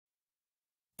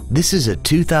This is a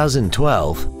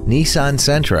 2012 Nissan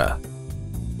Sentra.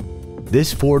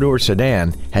 This four-door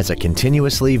sedan has a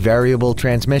continuously variable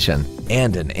transmission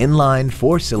and an inline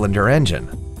four-cylinder engine.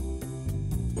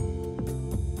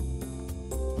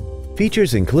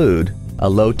 Features include a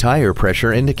low tire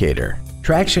pressure indicator,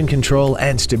 traction control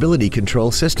and stability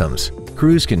control systems,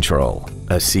 cruise control,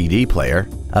 a CD player,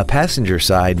 a passenger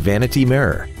side vanity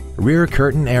mirror, rear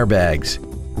curtain airbags,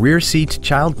 rear seat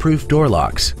child-proof door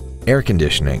locks, air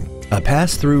conditioning, a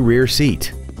pass-through rear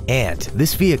seat, and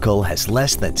this vehicle has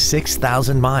less than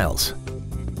 6,000 miles.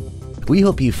 We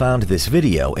hope you found this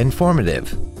video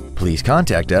informative. Please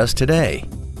contact us today.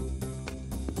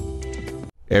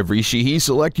 Every Sheehy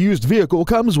Select used vehicle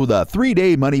comes with a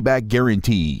 3-day money-back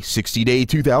guarantee, 60-day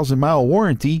 2,000-mile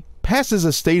warranty, passes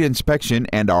a state inspection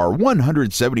and our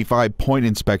 175-point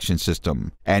inspection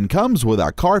system, and comes with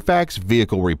a Carfax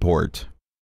vehicle report.